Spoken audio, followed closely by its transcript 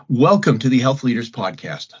Welcome to the Health Leaders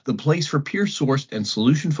Podcast, the place for peer-sourced and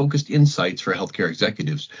solution-focused insights for healthcare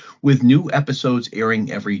executives, with new episodes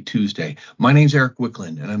airing every Tuesday. My name's Eric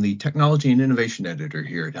Wicklund, and I'm the Technology and Innovation Editor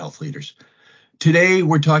here at Health Leaders. Today,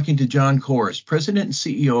 we're talking to John Couris, President and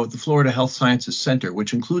CEO of the Florida Health Sciences Center,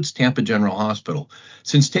 which includes Tampa General Hospital.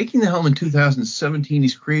 Since taking the helm in 2017,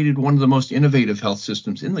 he's created one of the most innovative health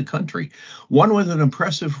systems in the country, one with an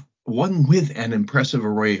impressive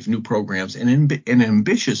array of new programs and an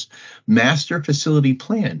ambitious master facility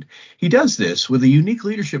plan. He does this with a unique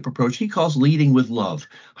leadership approach he calls leading with love.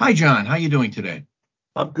 Hi, John. How are you doing today?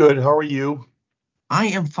 I'm good. How are you? I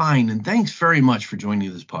am fine, and thanks very much for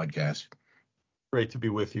joining this podcast. Great to be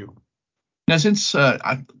with you. Now, since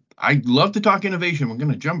I love to talk innovation, we're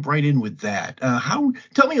going to jump right in with that.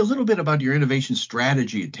 Tell me a little bit about your innovation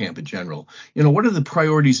strategy at Tampa General. What are the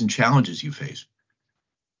priorities and challenges you face?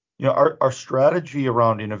 Our strategy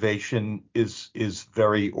around innovation is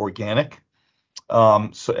very organic.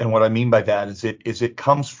 And what I mean by that is it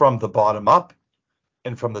comes from the bottom up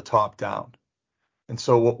and from the top down. And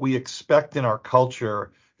so what we expect in our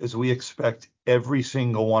culture is we expect every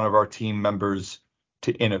single one of our team members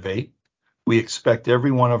to innovate. We expect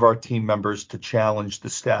every one of our team members to challenge the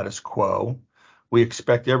status quo. We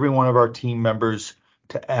expect every one of our team members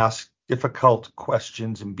to ask difficult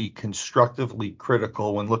questions and be constructively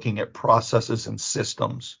critical when looking at processes and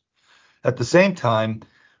systems. At the same time,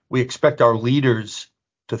 we expect our leaders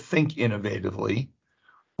to think innovatively.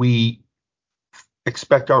 We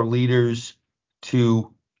expect our leaders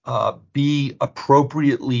to be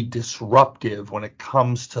appropriately disruptive when it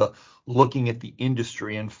comes to looking at the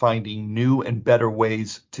industry and finding new and better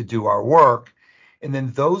ways to do our work. And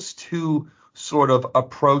then those two sort of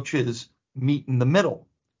approaches meet in the middle.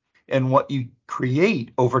 And what you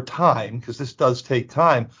create over time, because this does take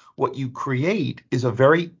time, what you create is a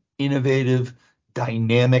very innovative,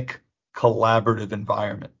 dynamic, collaborative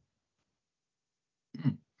environment.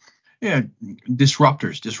 Yeah,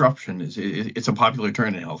 disruption it's a popular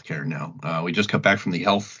term in healthcare now. We just got back from the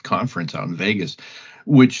health conference out in Vegas,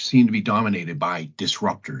 which seemed to be dominated by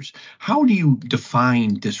disruptors. How do you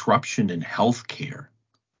define disruption in healthcare?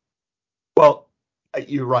 Well,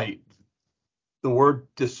 you're right. The word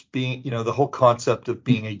the whole concept of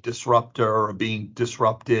being a disruptor or being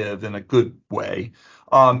disruptive in a good way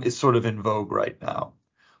is sort of in vogue right now.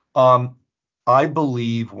 I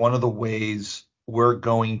believe one of the ways we're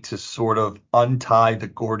going to sort of untie the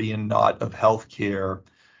Gordian knot of healthcare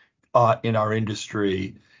in our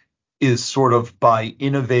industry is sort of by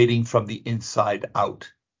innovating from the inside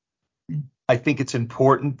out. I think it's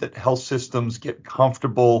important that health systems get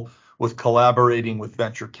comfortable with collaborating with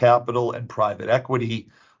venture capital and private equity.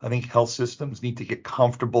 I think health systems need to get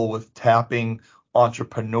comfortable with tapping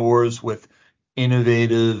entrepreneurs with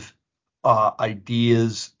innovative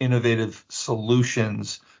ideas, innovative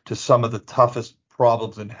solutions to some of the toughest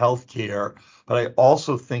problems in healthcare. But I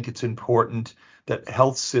also think it's important that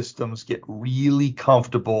health systems get really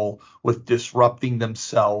comfortable with disrupting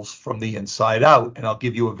themselves from the inside out. And I'll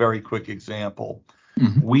give you a very quick example.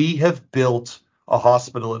 Mm-hmm. We have built a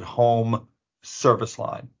hospital at home service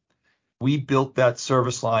line. We built that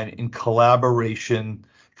service line in collaboration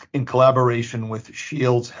with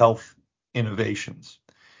Shields Health Innovations.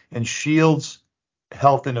 And Shields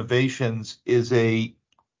Health Innovations is a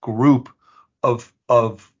group of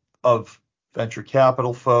venture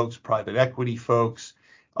capital folks, private equity folks,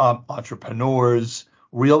 entrepreneurs,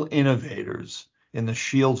 real innovators in the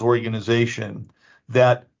Shields organization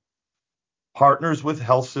that partners with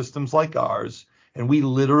health systems like ours. And we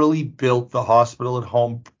literally built the hospital at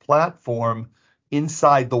home platform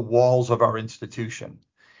inside the walls of our institution.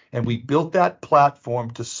 And we built that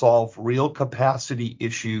platform to solve real capacity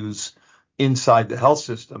issues inside the health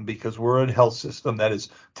system, because we're a health system that is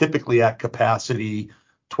typically at capacity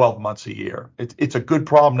 12 months a year. It's a good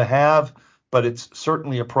problem to have, but it's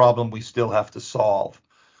certainly a problem we still have to solve.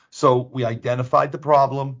 So we identified the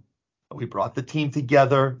problem. We brought the team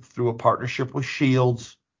together through a partnership with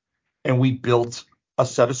Shields, and we built a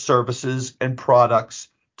set of services and products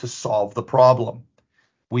to solve the problem.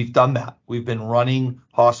 We've done that. We've been running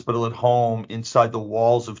hospital at home inside the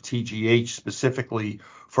walls of TGH specifically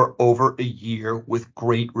for over a year with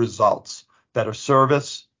great results, better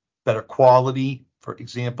service, better quality, for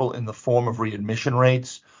example, in the form of readmission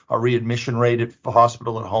rates. Our readmission rate at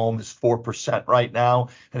hospital at home is 4% right now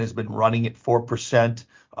and has been running at 4%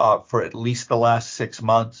 for at least the last 6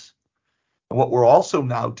 months. And what we're also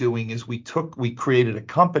now doing is we created a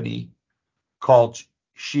company called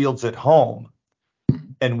Shields at Home,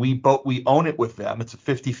 and we own it with them. It's a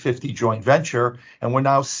 50-50 joint venture, and we're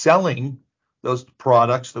now selling those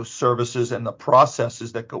products, those services, and the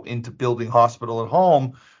processes that go into building hospital at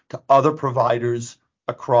home to other providers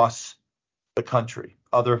across the country,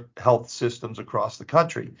 other health systems across the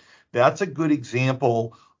country. That's a good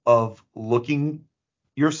example of looking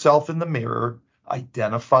yourself in the mirror,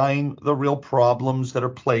 identifying the real problems that are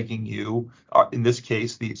plaguing you. In this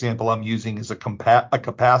case, the example I'm using is a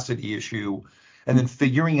capacity issue, and then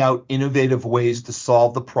figuring out innovative ways to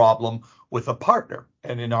solve the problem with a partner.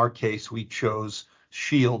 And in our case, we chose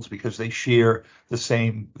Shields because they share the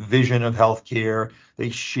same vision of healthcare. They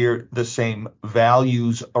share the same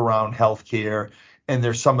values around healthcare. And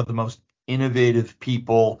they're some of the most innovative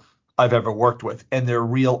people I've ever worked with. And they're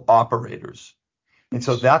real operators. And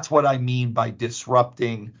so that's what I mean by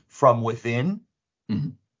disrupting from within,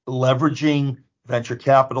 leveraging venture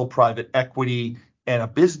capital, private equity, and a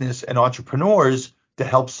business and entrepreneurs to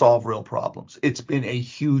help solve real problems. It's been a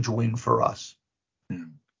huge win for us.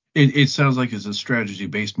 It sounds like it's a strategy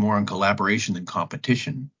based more on collaboration than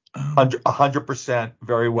competition. 100%,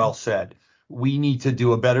 very well said. We need to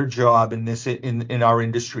do a better job in our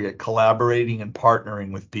industry at collaborating and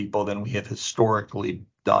partnering with people than we have historically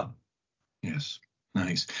done. Yes.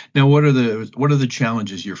 Nice. Now, what are the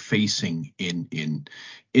challenges you're facing in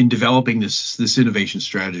developing this innovation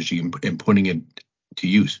strategy and putting it to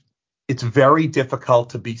use? It's very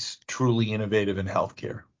difficult to be truly innovative in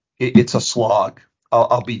healthcare. It's a slog.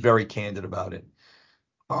 I'll be very candid about it.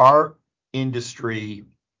 Our industry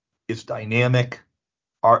is dynamic.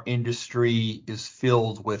 Our industry is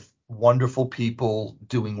filled with wonderful people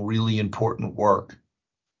doing really important work.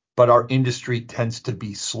 But our industry tends to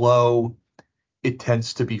be slow. It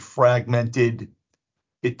tends to be fragmented.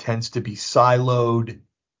 It tends to be siloed.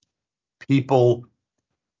 People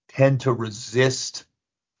tend to resist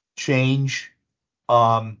change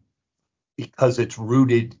because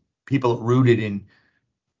people are rooted in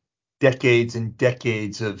decades and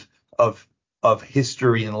decades of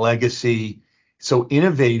history and legacy. So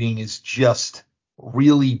innovating is just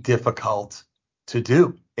really difficult to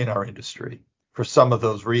do in our industry for some of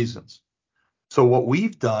those reasons. So what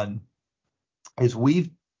we've done is we've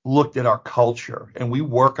looked at our culture, and we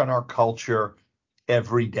work on our culture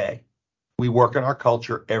every day. We work on our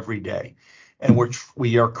culture every day. And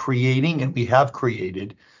we are creating, and we have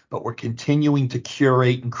created, but we're continuing to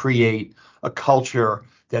curate and create a culture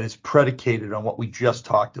that is predicated on what we just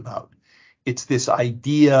talked about. It's this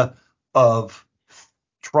idea of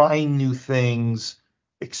trying new things,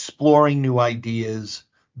 exploring new ideas,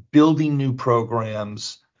 building new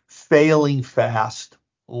programs, failing fast,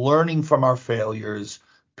 learning from our failures,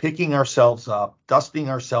 picking ourselves up, dusting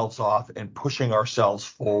ourselves off, and pushing ourselves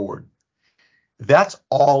forward. That's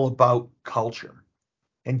all about culture.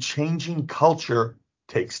 And changing culture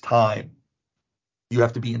takes time. You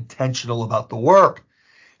have to be intentional about the work.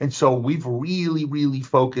 And so we've really, really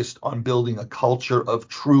focused on building a culture of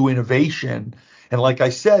true innovation. And like I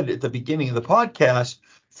said at the beginning of the podcast,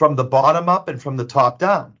 from the bottom up and from the top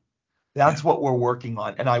down, that's what we're working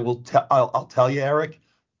on. And I'll tell you, Eric,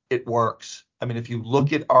 it works. I mean, if you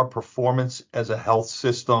look at our performance as a health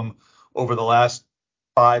system over the last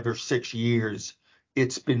 5 or 6 years,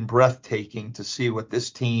 it's been breathtaking to see what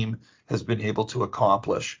this team has been able to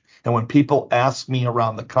accomplish. And when people ask me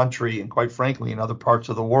around the country, and quite frankly, in other parts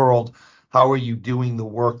of the world, how are you doing the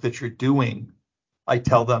work that you're doing? I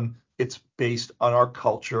tell them it's based on our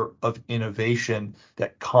culture of innovation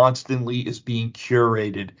that constantly is being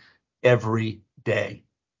curated every day.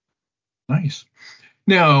 Nice.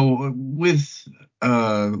 Now, with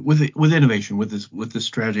innovation, with this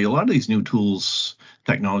strategy, a lot of these new tools,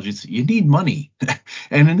 technologies, you need money,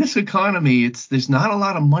 and in this economy, there's not a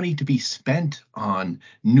lot of money to be spent on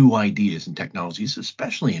new ideas and technologies,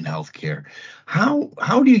 especially in healthcare.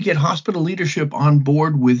 How do you get hospital leadership on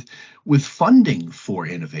board with funding for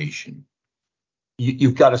innovation?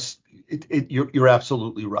 You've got to. You're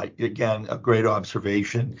absolutely right. Again, a great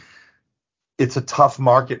observation. It's a tough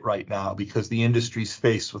market right now because the industry's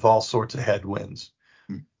faced with all sorts of headwinds.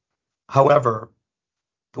 However,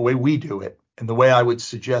 the way we do it, and the way I would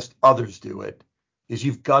suggest others do it, is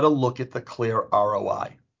you've got to look at the clear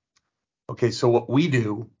ROI. Okay, so what we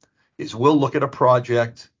do is we'll look at a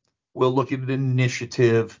project, we'll look at an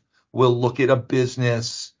initiative, we'll look at a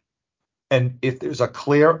business, and if there's a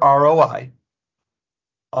clear ROI,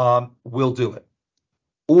 we'll do it.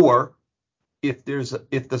 Or if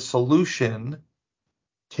the solution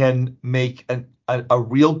can make a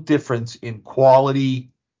real difference in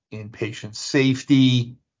quality, in patient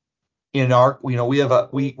safety,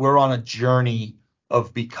 we're on a journey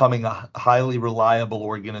of becoming a highly reliable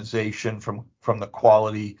organization from the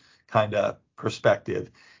quality kind of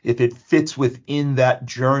perspective. If it fits within that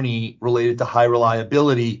journey related to high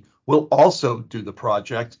reliability, we'll also do the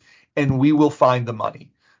project and we will find the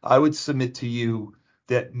money. I would submit to you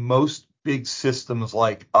that most big systems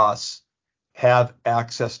like us have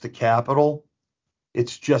access to capital.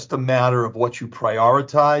 It's just a matter of what you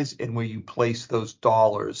prioritize and where you place those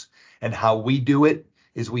dollars. And how we do it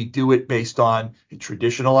is we do it based on a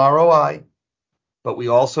traditional ROI, but we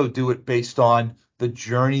also do it based on the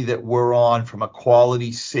journey that we're on from a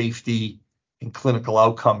quality, safety, and clinical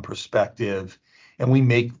outcome perspective. And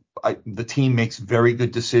the team makes very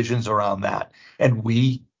good decisions around that. And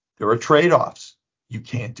there are trade-offs. You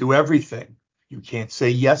can't do everything. You can't say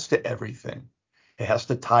yes to everything. It has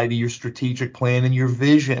to tie to your strategic plan and your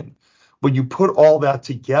vision. When you put all that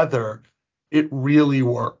together, it really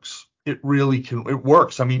works. It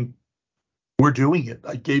works. I mean, we're doing it.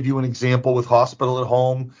 I gave you an example with Hospital at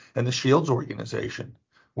Home and the Shields organization.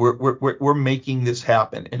 We're making this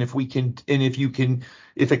happen. And if it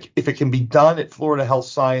can be done at Florida Health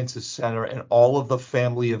Sciences Center and all of the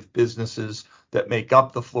family of businesses that make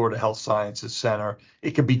up the Florida Health Sciences Center,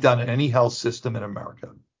 it can be done in any health system in America.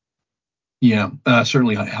 Yeah,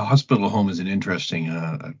 certainly. Hospital at Home is an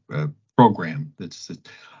interesting program that's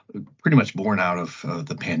pretty much born out of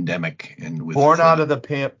the pandemic and born out of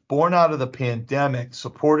the pandemic,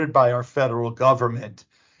 supported by our federal government.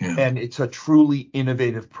 Yeah. And it's a truly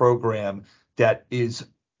innovative program that has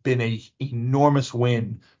been an enormous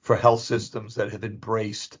win for health systems that have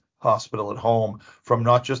embraced Hospital at Home from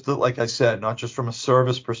not just like I said, not just from a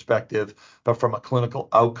service perspective, but from a clinical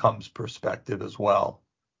outcomes perspective as well.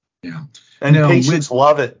 Yeah. And patients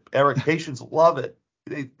love it. Eric, patients love it.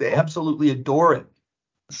 They absolutely adore it.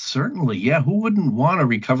 Certainly. Yeah. Who wouldn't want to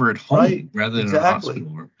recover at home rather than in a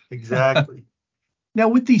hospital? Exactly. Now,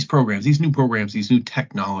 with these programs, these new programs, these new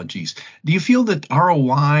technologies, do you feel that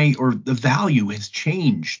ROI or the value has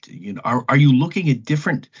changed? Are you looking at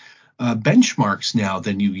different benchmarks now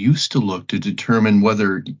than you used to look to determine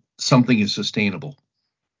whether something is sustainable?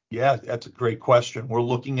 Yeah, that's a great question. We're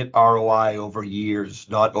looking at ROI over years,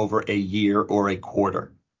 not over a year or a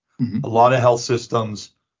quarter. Mm-hmm. A lot of health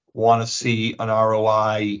systems want to see an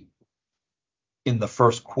ROI in the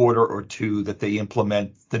first quarter or two that they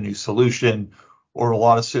implement the new solution, or a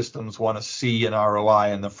lot of systems want to see an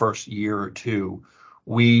ROI in the first year or two.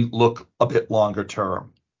 We look a bit longer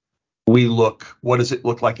term. We look, what does it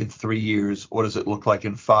look like in 3 years? What does it look like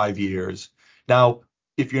in 5 years? Now,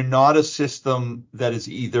 if you're not a system that is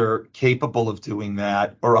either capable of doing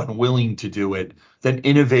that or unwilling to do it, then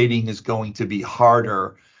innovating is going to be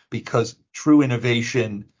harder, because true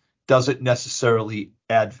innovation doesn't necessarily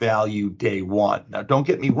add value day one. Now, don't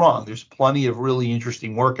get me wrong. There's plenty of really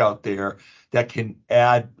interesting work out there that can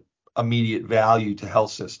add immediate value to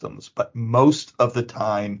health systems. But most of the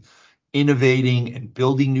time, innovating and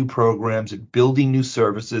building new programs and building new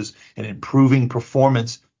services and improving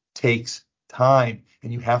performance takes time,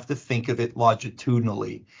 and you have to think of it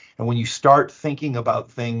longitudinally. And when you start thinking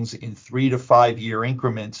about things in 3 to 5 year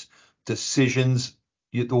increments,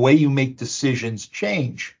 the way you make decisions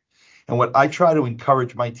change. And what I try to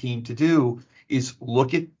encourage my team to do is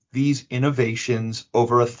look at these innovations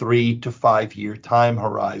over a 3 to 5 year time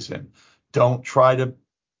horizon. Don't try to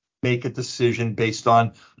make a decision based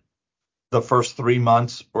on the first 3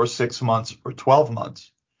 months or 6 months or 12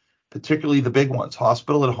 months, particularly the big ones.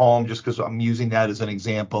 Hospital at Home, just because I'm using that as an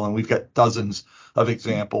example, and we've got dozens of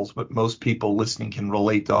examples, but most people listening can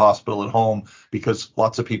relate to Hospital at Home because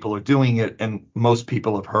lots of people are doing it and most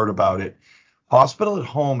people have heard about it. Hospital at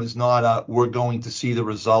Home is not we're going to see the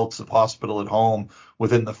results of Hospital at Home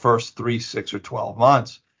within the first 3, 6, or 12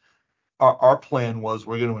 months. Our plan was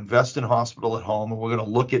we're going to invest in Hospital at Home, and we're going to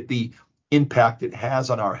look at the impact it has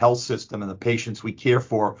on our health system and the patients we care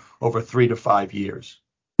for over 3 to 5 years.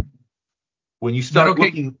 When you start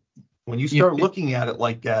looking at it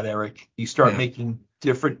like that, Eric, you start making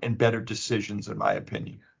different and better decisions, in my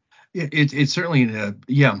opinion. It's certainly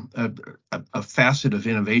a facet of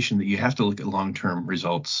innovation that you have to look at long-term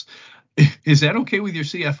results. Is that okay with your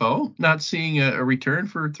CFO, not seeing a return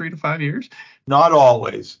for 3 to 5 years? Not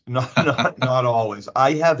always. Not always.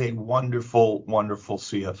 I have a wonderful, wonderful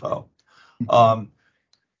CFO.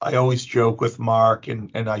 I always joke with Mark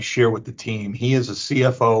and I share with the team. He is a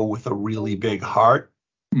CFO with a really big heart,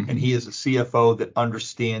 and he is a CFO that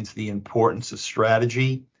understands the importance of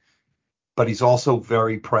strategy, but he's also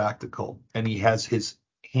very practical, and he has his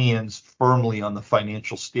hands firmly on the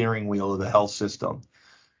financial steering wheel of the health system.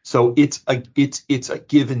 So it's a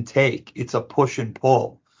give and take. It's a push and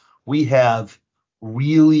pull. We have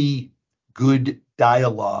really good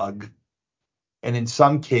dialogue, and in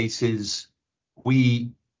some cases,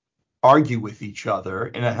 we argue with each other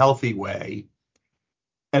in a healthy way.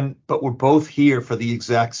 But we're both here for the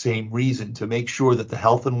exact same reason, to make sure that the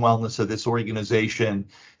health and wellness of this organization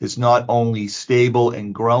is not only stable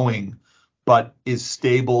and growing, but is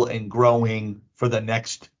stable and growing for the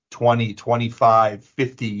next 20, 25,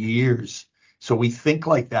 50 years. So we think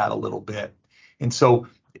like that a little bit. And so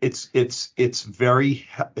it's a very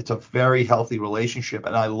healthy relationship.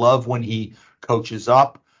 And I love when he coaches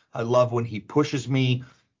up. I love when he pushes me.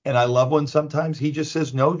 And I love when sometimes he just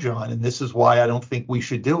says, no, John, and this is why I don't think we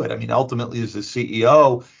should do it. I mean, ultimately, as the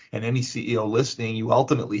CEO, and any CEO listening, you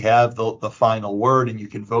ultimately have the final word, and you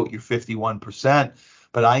can vote your 51%.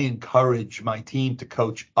 But I encourage my team to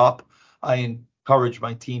coach up. I encourage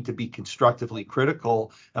my team to be constructively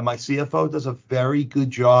critical. And my CFO does a very good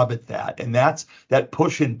job at that. And that's that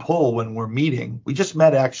push and pull when we're meeting. We just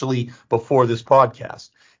met actually before this podcast.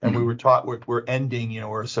 And we were taught we're ending,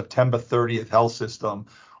 we're a September 30th health system.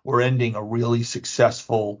 We're ending a really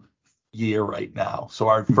successful year right now. So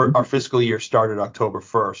our fiscal year started October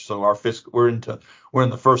 1st. So we're in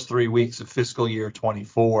the first 3 weeks of fiscal year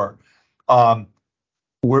 24.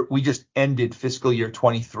 We just ended fiscal year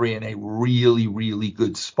 23 in a really, really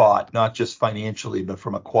good spot, not just financially, but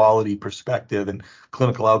from a quality perspective and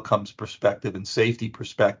clinical outcomes perspective and safety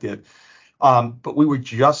perspective. But we were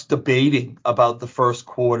just debating about the first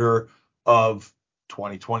quarter of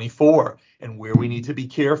 2024 and where we need to be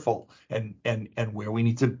careful and where we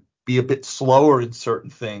need to be a bit slower in certain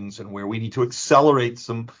things and where we need to accelerate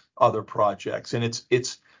some other projects. And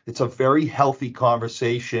it's a very healthy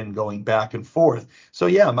conversation going back and forth. So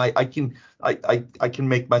yeah, I can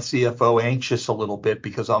make my CFO anxious a little bit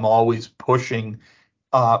because I'm always pushing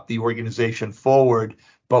the organization forward.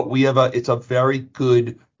 But it's a very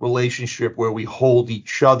good relationship where we hold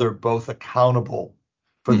each other both accountable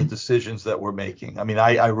for the decisions that we're making. I mean,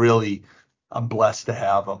 I'm blessed to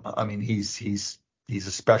have him. I mean, he's a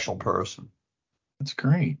special person. That's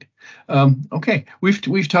great. Okay,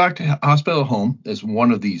 we've talked hospital home as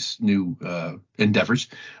one of these new endeavors.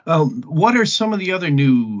 What are some of the other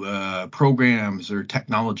new programs or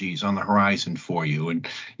technologies on the horizon for you? And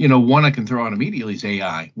one I can throw out immediately is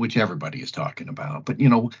AI, which everybody is talking about. But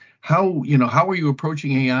how are you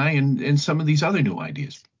approaching AI and some of these other new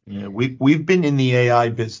ideas? Yeah, we've been in the AI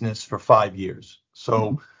business for 5 years.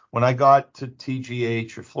 So when I got to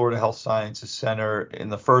TGH, or Florida Health Sciences Center, in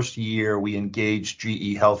the first year, we engaged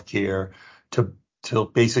GE Healthcare to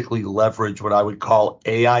basically leverage what I would call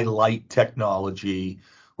AI light technology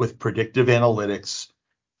with predictive analytics,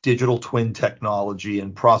 digital twin technology,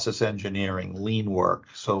 and process engineering, lean work,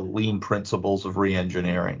 so lean principles of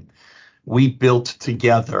re-engineering. We built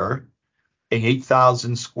together a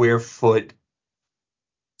 8,000 square foot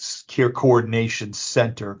care coordination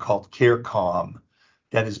center called CareCom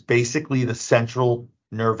that is basically the central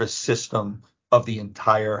nervous system of the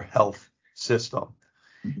entire health system.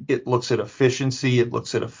 It looks at efficiency, it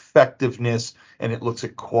looks at effectiveness, and it looks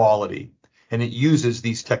at quality, and it uses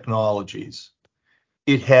these technologies.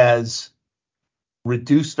 It has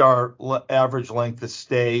reduced our average length of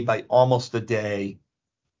stay by almost a day.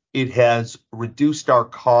 It has reduced our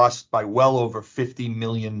cost by well over $50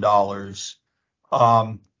 million.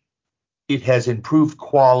 It has improved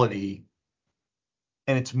quality,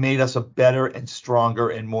 and it's made us a better and stronger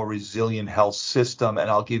and more resilient health system. And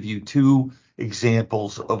I'll give you 2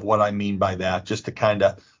 examples of what I mean by that, just to kind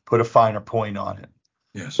of put a finer point on it.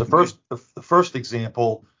 Yes. The first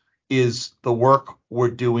example is the work we're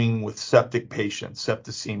doing with septic patients,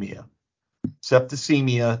 septicemia.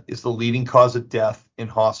 Septicemia is the leading cause of death in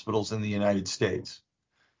hospitals in the United States.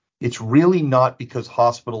 It's really not because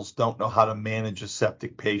hospitals don't know how to manage a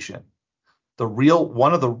septic patient.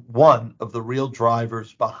 One of the real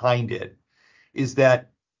drivers behind it is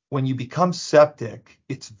that when you become septic,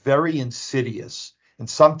 it's very insidious and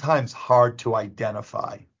sometimes hard to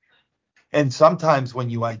identify. And sometimes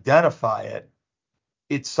when you identify it,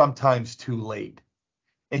 it's sometimes too late.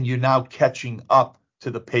 And you're now catching up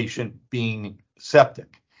to the patient being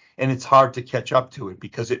septic. And it's hard to catch up to it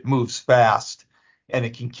because it moves fast and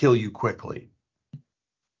it can kill you quickly.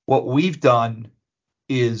 What we've done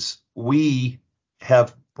is we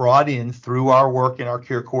have brought in, through our work in our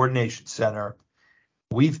care coordination center,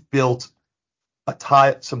 we've built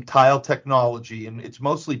some tile technology, and it's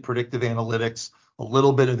mostly predictive analytics, a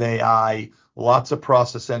little bit of AI, lots of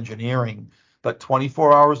process engineering, but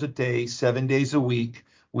 24 hours a day, 7 days a week,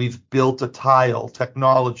 we've built a tile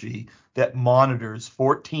technology that monitors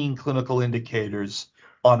 14 clinical indicators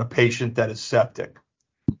on a patient that is septic.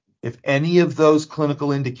 If any of those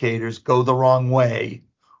clinical indicators go the wrong way,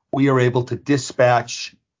 we are able to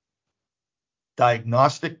dispatch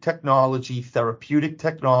diagnostic technology, therapeutic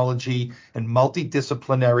technology, and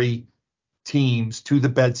multidisciplinary teams to the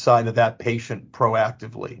bedside of that patient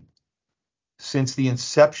proactively. Since the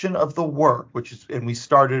inception of the work, and we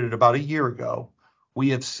started it about a year ago, we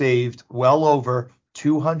have saved well over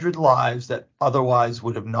 200 lives that otherwise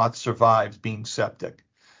would have not survived being septic,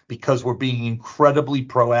 because we're being incredibly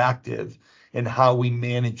proactive in how we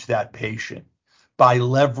manage that patient by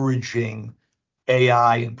leveraging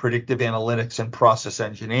AI and predictive analytics and process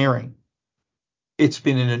engineering. It's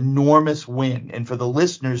been an enormous win. And for the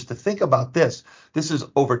listeners to think about this is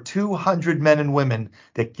over 200 men and women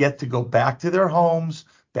that get to go back to their homes,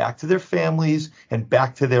 back to their families, and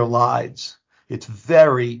back to their lives. It's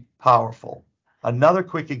very powerful. Another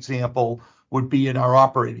quick example would be in our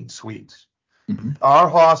operating suites. Mm-hmm. Our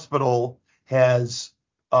hospital has,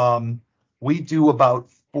 we do about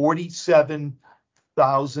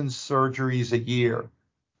 47,000 surgeries a year.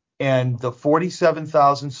 And the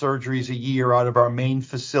 47,000 surgeries a year out of our main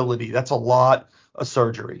facility, that's a lot of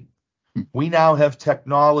surgery. We now have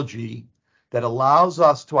technology that allows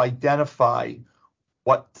us to identify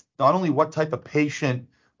not only what type of patient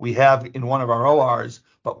we have in one of our ORs,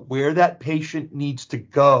 but where that patient needs to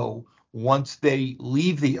go once they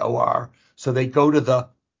leave the OR, so they go to the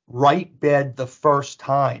right bed the first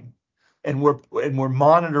time. And we're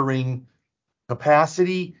monitoring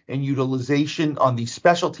capacity and utilization on these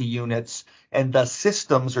specialty units, and the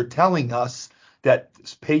systems are telling us that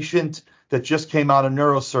this patient that just came out of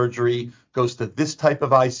neurosurgery goes to this type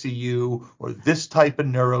of ICU or this type of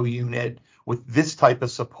neuro unit with this type of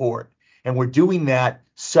support. And we're doing that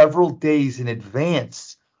several days in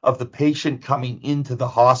advance of the patient coming into the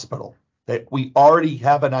hospital, that we already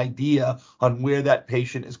have an idea on where that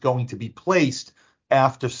patient is going to be placed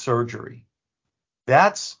after surgery.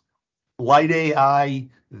 That's light AI,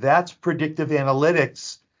 that's predictive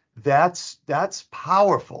analytics, that's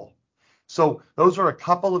powerful. So those are a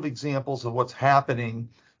couple of examples of what's happening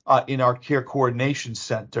in our care coordination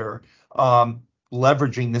center,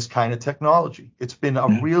 leveraging this kind of technology. It's been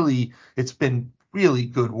really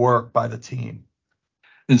good work by the team.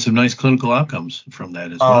 And some nice clinical outcomes from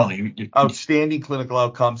that as well. Outstanding clinical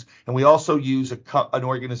outcomes. And we also use an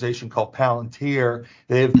organization called Palantir.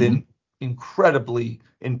 They have been incredibly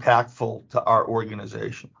impactful to our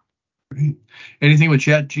organization. Great. Anything with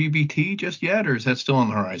ChatGPT just yet, or is that still on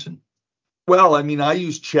the horizon? Well, I mean, I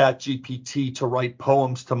use ChatGPT to write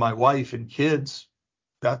poems to my wife and kids.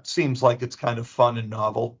 That seems like it's kind of fun and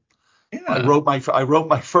novel. Yeah. I wrote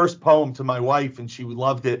my first poem to my wife, and she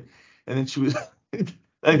loved it. And then she was,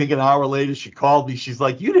 I think an hour later, she called me. She's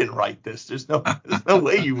like, "You didn't write this. There's no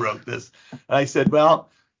way you wrote this." And I said,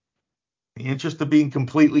 "Well, in the interest of being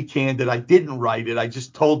completely candid, I didn't write it. I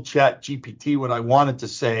just told ChatGPT what I wanted to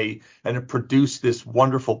say, and it produced this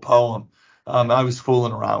wonderful poem." I was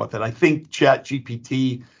fooling around with it. I think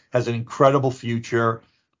ChatGPT has an incredible future.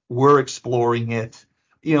 We're exploring it.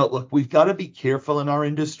 Look, we've got to be careful in our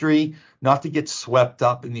industry not to get swept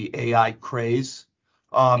up in the AI craze.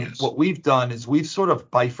 Yes. What we've done is we've sort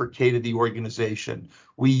of bifurcated the organization.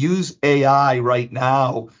 We use AI right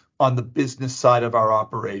now on the business side of our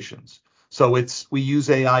operations. So we use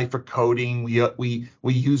AI for coding. We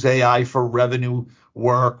use AI for revenue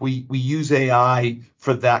work. We use AI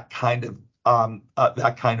for that kind of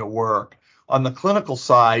work. On the clinical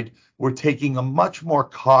side, we're taking a much more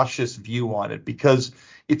cautious view on it, because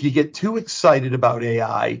if you get too excited about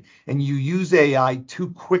AI and you use AI too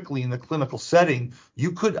quickly in the clinical setting,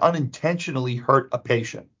 you could unintentionally hurt a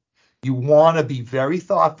patient. You want to be very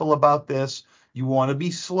thoughtful about this. You want to be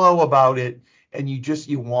slow about it. And you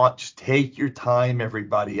want to take your time,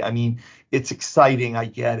 everybody. I mean, it's exciting. I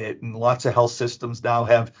get it. And lots of health systems now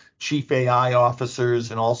have chief AI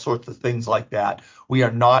officers and all sorts of things like that. We're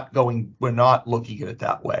not looking at it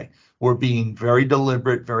that way. We're being very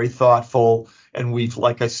deliberate, very thoughtful. And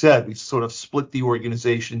like I said, we've sort of split the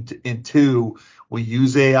organization in two. We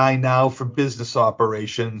use AI now for business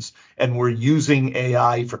operations, and we're using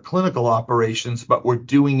AI for clinical operations, but we're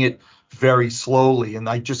doing it very slowly. And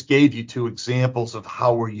I just gave you two examples of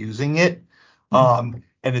how we're using it, and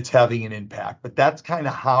it's having an impact. But that's kind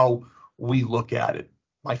of how we look at it.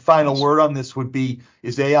 My final word on this would be,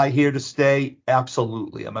 is AI here to stay?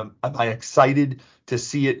 Absolutely. Am I excited to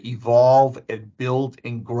see it evolve and build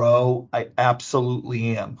and grow? I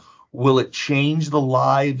absolutely am. Will it change the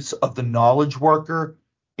lives of the knowledge worker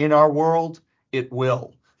in our world? It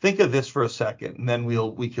will. Think of this for a second, and then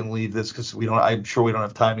we can leave this, because I'm sure we don't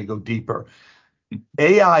have time to go deeper.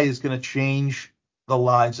 AI is going to change the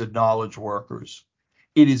lives of knowledge workers.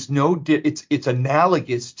 It is it's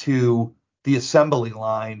analogous to the assembly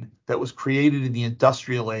line that was created in the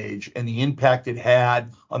industrial age and the impact it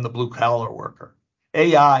had on the blue collar worker.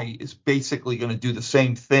 AI is basically going to do the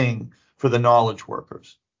same thing for the knowledge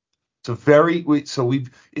workers. It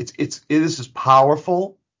is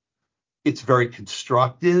powerful. It's very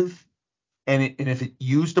constructive, and if it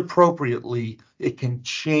used appropriately, it can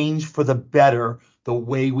change for the better the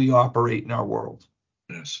way we operate in our world.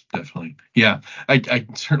 Yes, definitely. Yeah, I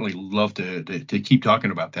certainly love to keep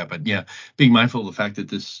talking about that, but yeah, being mindful of the fact that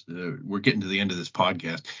this we're getting to the end of this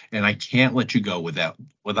podcast, and I can't let you go without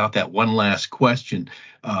that one last question.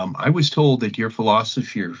 I was told that your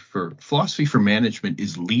philosophy for management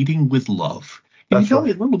is leading with love. Can you tell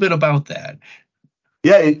me a little bit about that?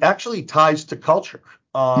 Yeah, it actually ties to culture.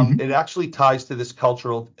 Mm-hmm. It actually ties to this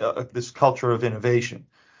culture of innovation.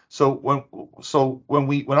 So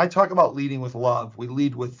when I talk about leading with love, we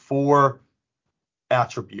lead with 4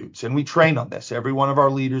 attributes, and we train on this. Every one of our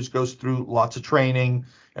leaders goes through lots of training.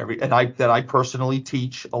 That I personally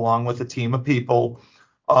teach along with a team of people.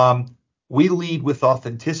 We lead with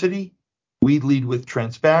authenticity. We lead with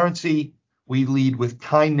transparency. We lead with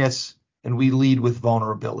kindness, and we lead with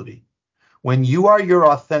vulnerability. When you are your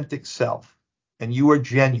authentic self and you are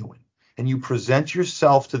genuine and you present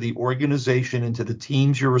yourself to the organization and to the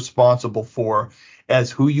teams you're responsible for as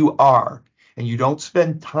who you are, and you don't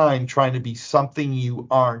spend time trying to be something you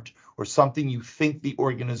aren't or something you think the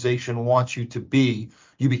organization wants you to be,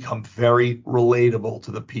 you become very relatable to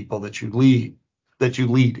the people that you lead,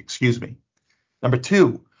 excuse me. Number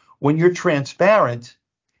 2, when you're transparent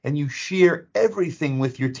and you share everything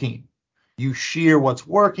with your team. You share what's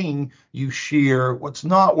working, you share what's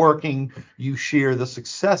not working, you share the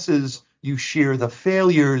successes, you share the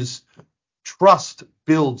failures. Trust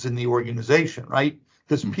builds in the organization, right?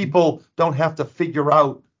 Because people don't have to figure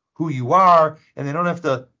out who you are, and they don't have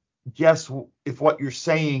to guess if what you're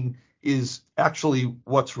saying is actually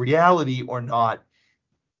what's reality or not.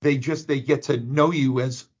 They get to know you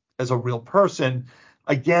as a real person.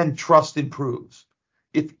 Again, trust improves.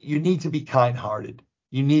 If you need to be kind-hearted,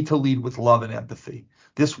 you need to lead with love and empathy.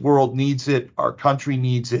 This world needs it. Our country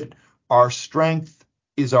needs it. Our strength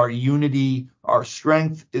is our unity. Our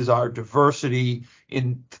strength is our diversity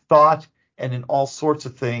in thought and in all sorts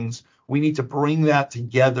of things. We need to bring that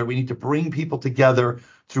together. We need to bring people together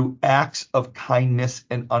through acts of kindness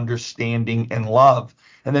and understanding and love.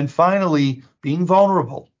 And then finally, being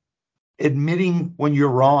vulnerable, admitting when you're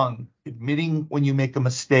wrong, admitting when you make a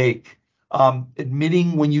mistake,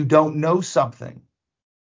 admitting when you don't know something.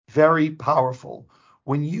 Very powerful.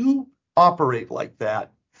 When you operate like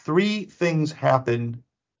that, 3 things happen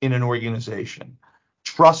in an organization.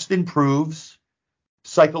 Trust improves,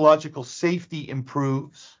 psychological safety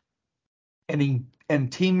improves,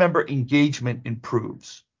 and team member engagement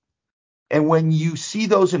improves. And when you see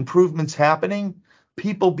those improvements happening,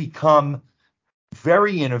 people become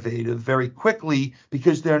very innovative very quickly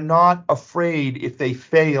because they're not afraid if they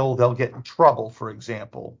fail, they'll get in trouble, for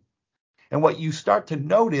example. And what you start to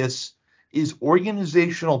notice is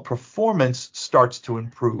organizational performance starts to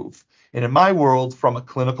improve. And in my world, from a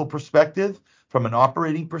clinical perspective, from an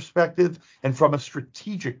operating perspective, and from a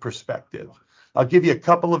strategic perspective. I'll give you a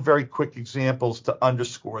couple of very quick examples to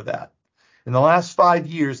underscore that. In the last 5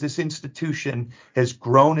 years, this institution has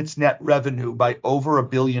grown its net revenue by over $1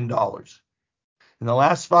 billion. In the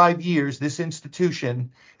last 5 years, this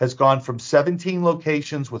institution has gone from 17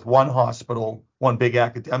 locations with one hospital, one big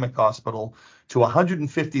academic hospital, to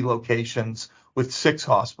 150 locations with 6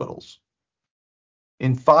 hospitals.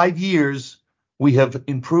 In 5 years, we have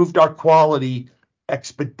improved our quality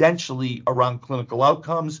exponentially around clinical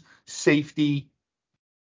outcomes, safety,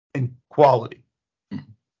 and quality.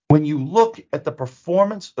 When you look at the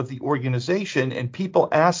performance of the organization and people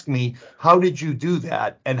ask me, how did you do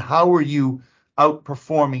that? And how are you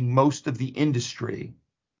outperforming most of the industry?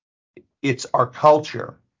 It's our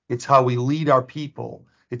culture. It's how we lead our people.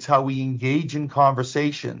 It's how we engage in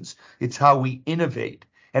conversations. It's how we innovate.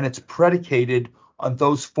 And it's predicated on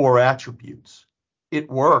those 4 attributes. It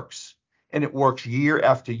works, and it works year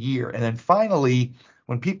after year. And then finally,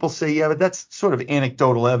 when people say, yeah, but that's sort of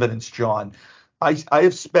anecdotal evidence, John, I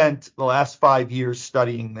have spent the last 5 years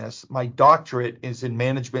studying this. My doctorate is in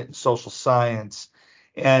management and social science,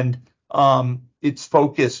 and it's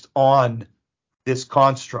focused on this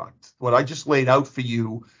construct. What I just laid out for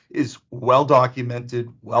you is well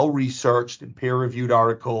documented, well researched in peer-reviewed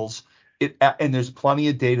articles. And there's plenty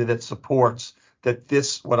of data that supports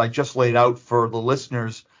that what I just laid out for the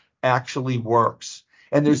listeners actually works.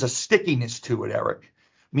 And there's a stickiness to it, Eric,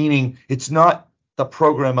 meaning it's not the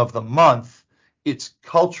program of the month. It's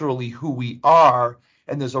culturally who we are.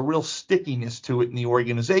 and there's a real stickiness to it in the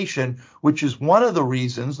organization, which is one of the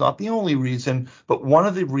reasons, not the only reason, but one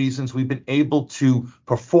of the reasons we've been able to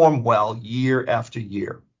perform well year after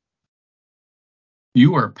year.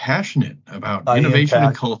 You are passionate about innovation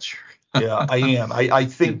and culture. Yeah, I am. I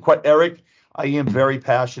think, Eric, I am very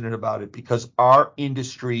passionate about it because our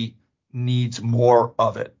industry needs more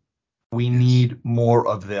of it. We need more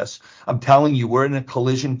of this. I'm telling you, we're in a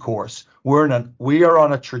collision course. We are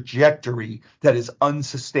on a trajectory that is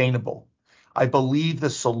unsustainable. I believe the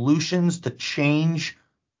solutions to change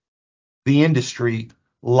the industry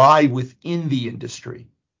lie within the industry.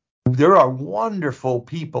 There are wonderful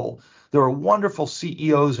people. There are wonderful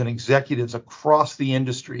CEOs and executives across the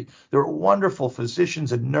industry. There are wonderful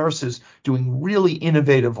physicians and nurses doing really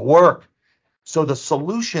innovative work. So the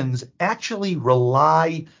solutions actually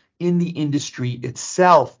rely in the industry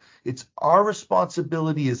itself. It's our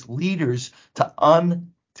responsibility as leaders to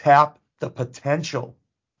untap the potential.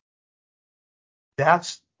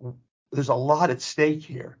 There's a lot at stake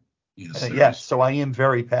here. Yes, so I am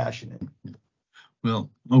very passionate.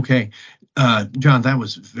 Well, okay. John, that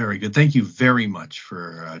was very good. Thank you very much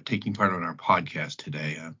for taking part on our podcast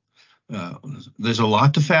today. There's a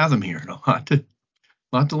lot to fathom here, and a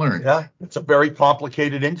lot to learn. Yeah, it's a very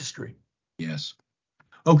complicated industry. Yes.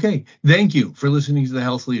 Okay. Thank you for listening to the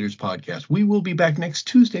Health Leaders podcast. We will be back next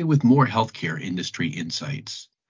Tuesday with more healthcare industry insights.